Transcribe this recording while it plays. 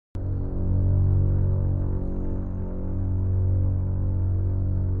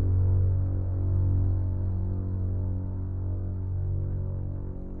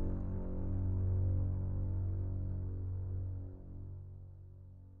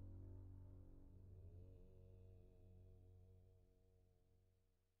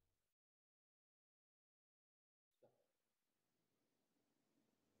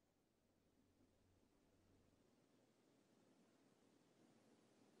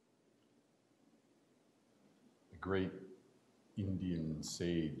great Indian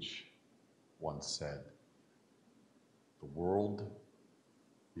sage once said, "The world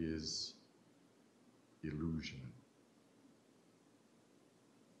is illusion.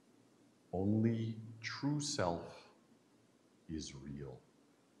 Only true self is real.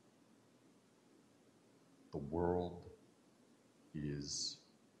 The world is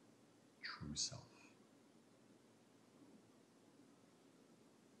true self."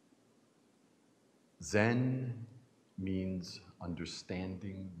 Zen means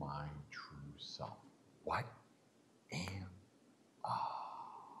understanding my true self. What am I?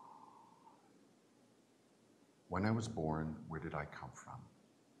 When I was born, where did I come from?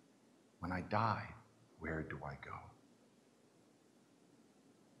 When I die, where do I go?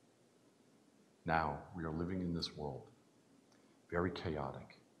 Now, we are living in this world, very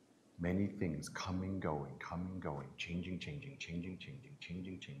chaotic. Many things coming, going, changing,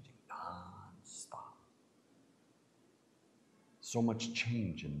 non-stop. So much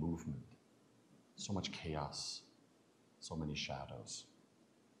change and movement, so much chaos, so many shadows.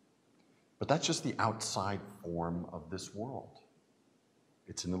 But that's just the outside form of this world.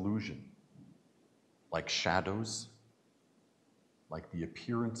 It's an illusion. Like shadows, like the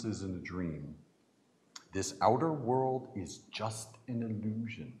appearances in a dream, this outer world is just an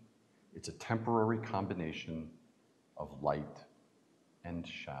illusion. It's a temporary combination of light and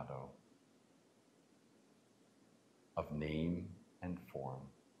shadow, of name and form,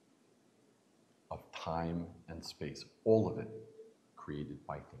 of time and space, all of it created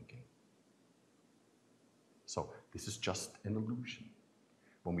by thinking. So this is just an illusion.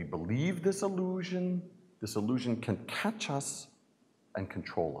 When we believe this illusion can catch us and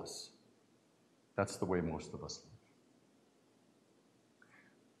control us. That's the way most of us live.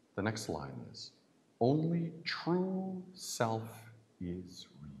 The next line is, only true self is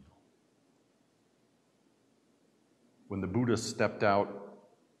real. When the Buddha stepped out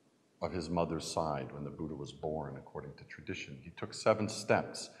of his mother's side, when the Buddha was born, according to tradition, he took 7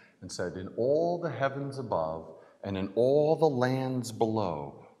 steps and said, in all the heavens above and in all the lands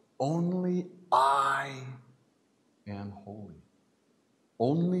below, only I am holy.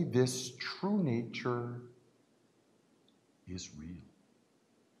 Only this true nature is real.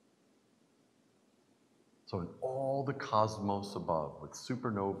 So in all the cosmos above, with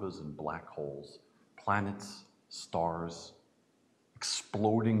supernovas and black holes, planets, stars,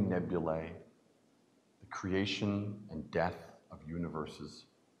 exploding nebulae, the creation and death of universes,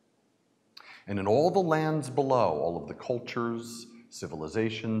 and in all the lands below, all of the cultures,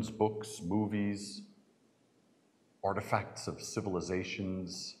 civilizations, books, movies, artifacts of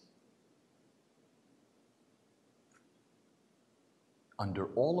civilizations, under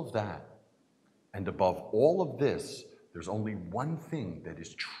all of that, and above all of this, there's only one thing that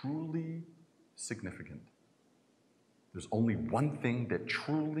is truly significant. There's only one thing that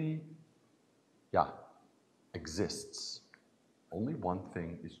truly, exists. Only one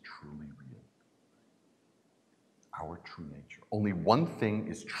thing is truly real. Our true nature. Only one thing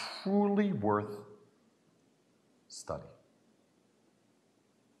is truly worth study.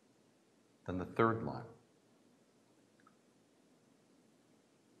 Then the third line.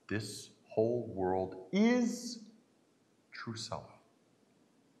 This whole world is true self.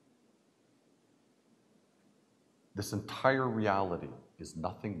 This entire reality is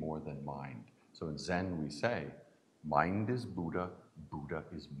nothing more than mind. So in Zen we say, mind is Buddha, Buddha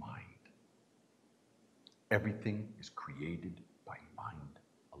is mind. Everything is created by mind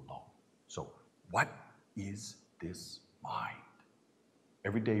alone. So what is this mind?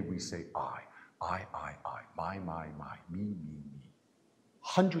 Every day we say I, my, me.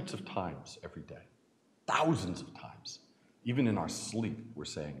 Hundreds of times every day, thousands of times. Even in our sleep, we're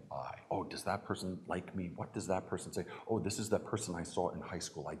saying I. Oh, does that person like me? What does that person say? Oh, this is that person I saw in high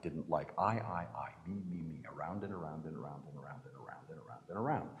school I didn't like. I, me, around and around and around and around and around and around and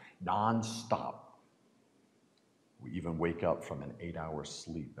around, non-stop. We even wake up from an 8-hour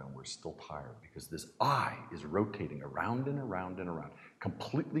sleep and we're still tired because this I is rotating around and around and around,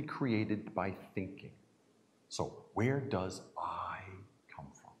 completely created by thinking. So where does I come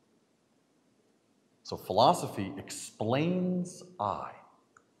from? So philosophy explains I.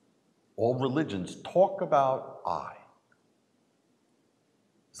 All religions talk about I.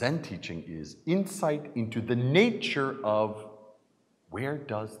 Zen teaching is insight into the nature of where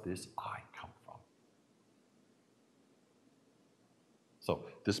does this I come from? So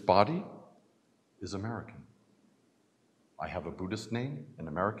this body is American. I have a Buddhist name, an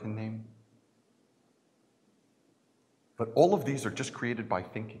American name. But all of these are just created by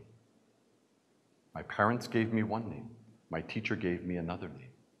thinking. My parents gave me one name. My teacher gave me another name.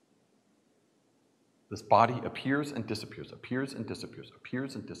 This body appears and disappears, appears and disappears,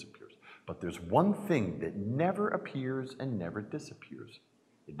 appears and disappears. But there's one thing that never appears and never disappears.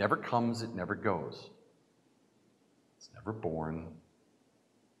 It never comes, it never goes. It's never born,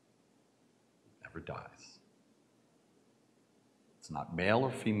 it never dies. It's not male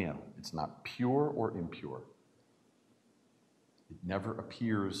or female. It's not pure or impure. It never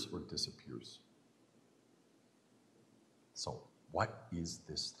appears or disappears. So, what is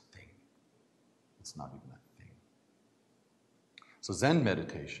this thing? It's not even a thing. So Zen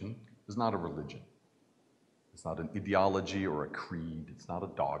meditation is not a religion. It's not an ideology or a creed. It's not a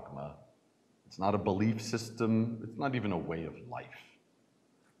dogma. It's not a belief system. It's not even a way of life.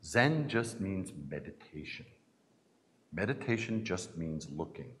 Zen just means meditation. Meditation just means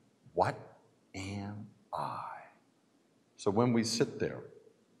looking. What am I? So when we sit there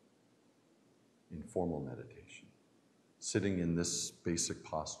in formal meditation, sitting in this basic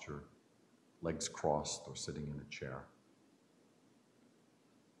posture, legs crossed or sitting in a chair,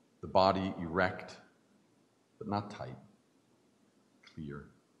 the body erect, but not tight, clear,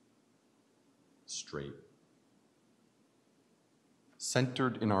 straight,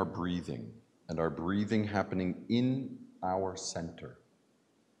 centered in our breathing, and our breathing happening in our center,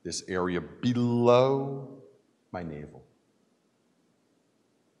 this area below my navel.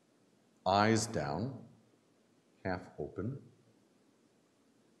 Eyes down, half open,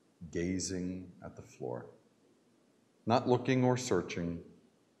 gazing at the floor. Not looking or searching,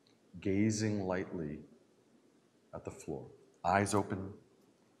 gazing lightly at the floor. Eyes open,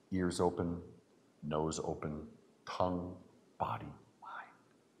 ears open, nose open, tongue, body, mind.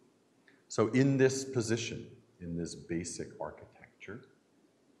 So in this position, in this basic architecture,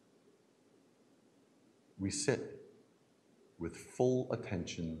 we sit with full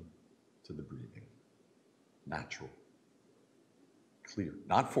attention to the breathing. Natural, clear,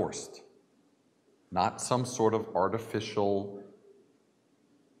 not forced, not some sort of artificial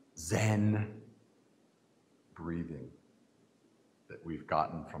Zen breathing that we've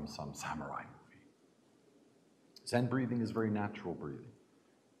gotten from some samurai movie. Zen breathing is very natural breathing,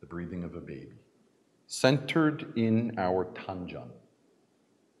 the breathing of a baby, centered in our tanjan,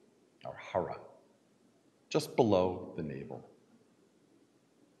 our hara, just below the navel.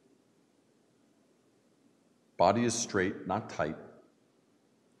 Body is straight, not tight.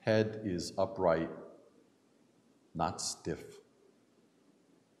 Head is upright, not stiff.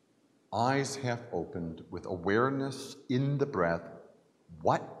 Eyes half opened with awareness in the breath.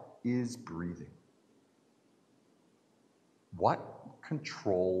 What is breathing? What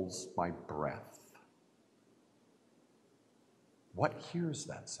controls my breath? What hears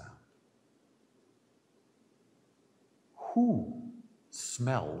that sound? Who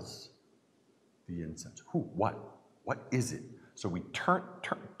smells the incense? Who? What? What is it? So we turn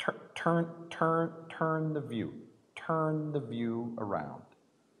the view. Turn the view around.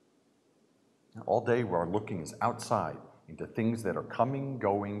 All day our looking is outside into things that are coming,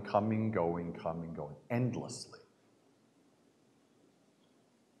 going, endlessly.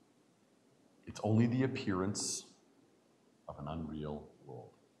 It's only the appearance of an unreal world.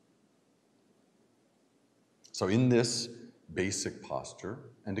 So in this basic posture,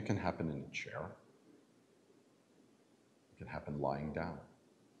 and it can happen in a chair, it can happen lying down.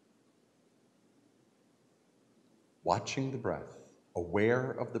 Watching the breath,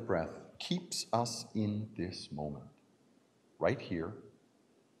 aware of the breath, keeps us in this moment, right here,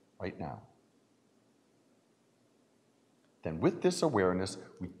 right now. Then with this awareness,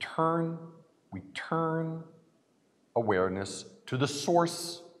 we turn awareness to the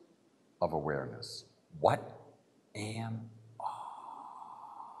source of awareness. What am I?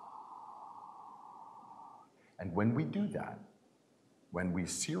 And when we do that, when we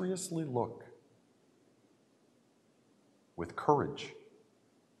seriously look with courage,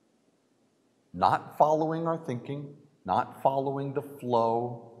 not following our thinking, not following the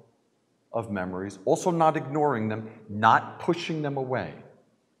flow of memories, also not ignoring them, not pushing them away.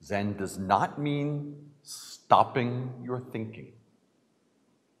 Zen does not mean stopping your thinking.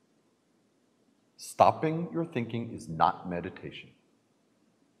 Stopping your thinking is not meditation.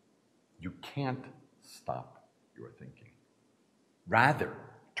 You can't stop your thinking. Rather,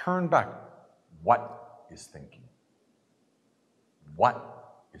 turn back. What is thinking?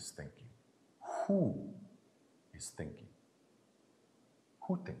 What is thinking? Who is thinking?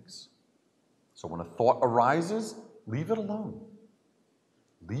 Who thinks? So when a thought arises, leave it alone.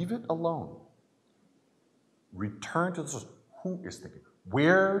 Leave it alone. Return to the source. Who is thinking?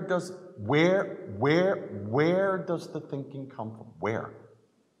 Where does the thinking come from? Where?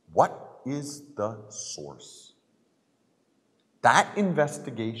 What is the source? That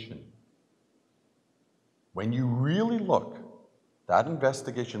investigation When you really look, that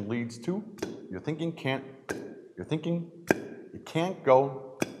investigation leads to your thinking it can't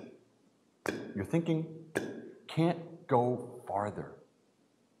go, your thinking can't go farther.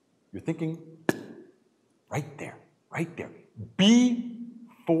 Your thinking right there.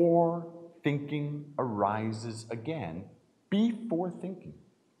 Before thinking arises again, before thinking.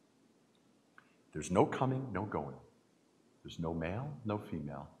 There's no coming, no going. There's no male, no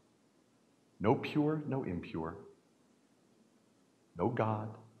female. No pure, no impure. No God,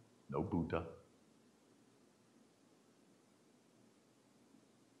 no Buddha.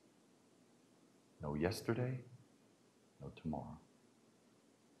 No yesterday, no tomorrow.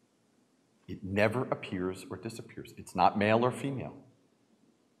 It never appears or disappears. It's not male or female.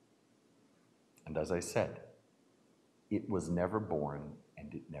 And as I said, it was never born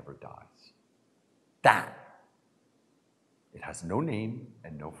and it never dies. That, it has no name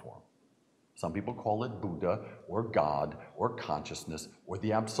and no form. Some people call it Buddha or God or consciousness or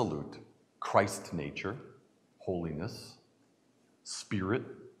the absolute, Christ nature, holiness, spirit,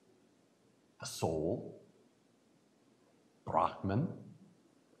 the soul, Brahman,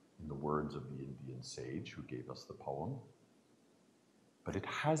 in the words of the Indian sage who gave us the poem. But it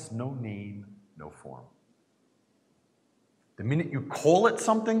has no name, no form. The minute you call it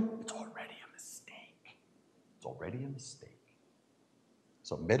something, it's already a mistake. It's already a mistake.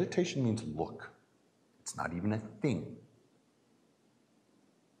 So meditation means look. It's not even a thing.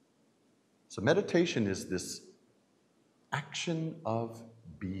 So meditation is this action of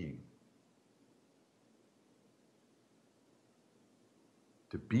being.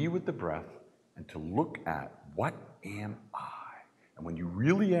 To be with the breath and to look at, what am I? And when you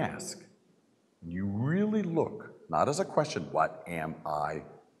really ask, when you really look, not as a question, what am I,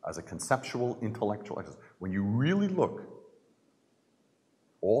 as a conceptual, intellectual exercise, when you really look,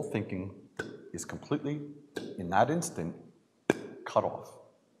 all thinking is completely, in that instant, cut off.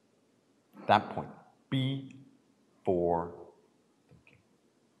 At that point, before thinking.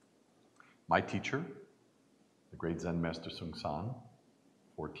 My teacher, the great Zen master Seung Sahn,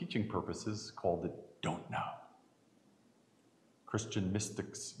 for teaching purposes, called it don't know. Christian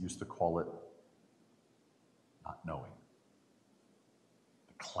mystics used to call it not knowing.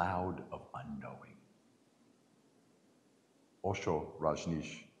 The cloud of unknowing. Osho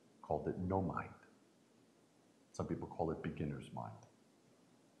Rajneesh called it no mind. Some people call it beginner's mind.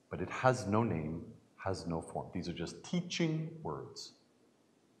 But it has no name, has no form. These are just teaching words.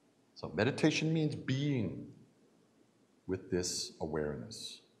 So meditation means being with this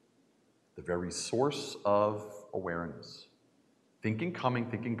awareness, the very source of awareness. Thinking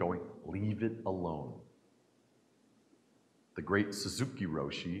coming, thinking going, leave it alone. The great Suzuki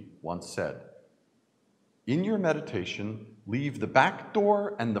Roshi once said, in your meditation, leave the back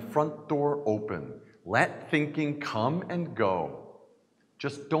door and the front door open. Let thinking come and go.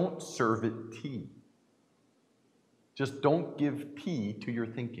 Just don't serve it tea. Just don't give tea to your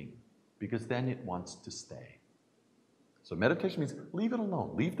thinking, because then it wants to stay. So meditation means leave it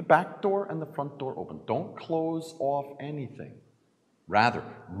alone. Leave the back door and the front door open. Don't close off anything. Rather,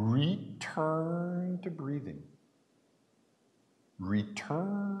 return to breathing.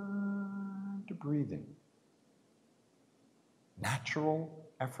 Return to breathing. Natural,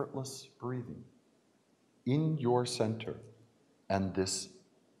 effortless breathing in your center. And this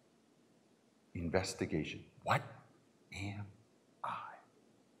investigation. What am I?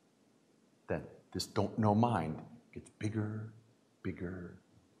 Then this don't know mind gets bigger, bigger,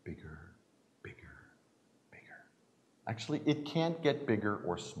 bigger, bigger, bigger. Actually, it can't get bigger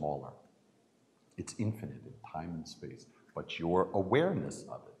or smaller. It's infinite in time and space. But your awareness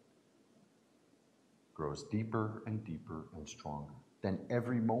of it grows deeper and deeper and stronger. Then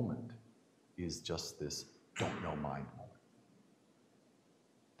every moment is just this don't know mind moment.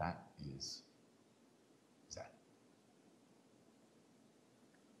 That is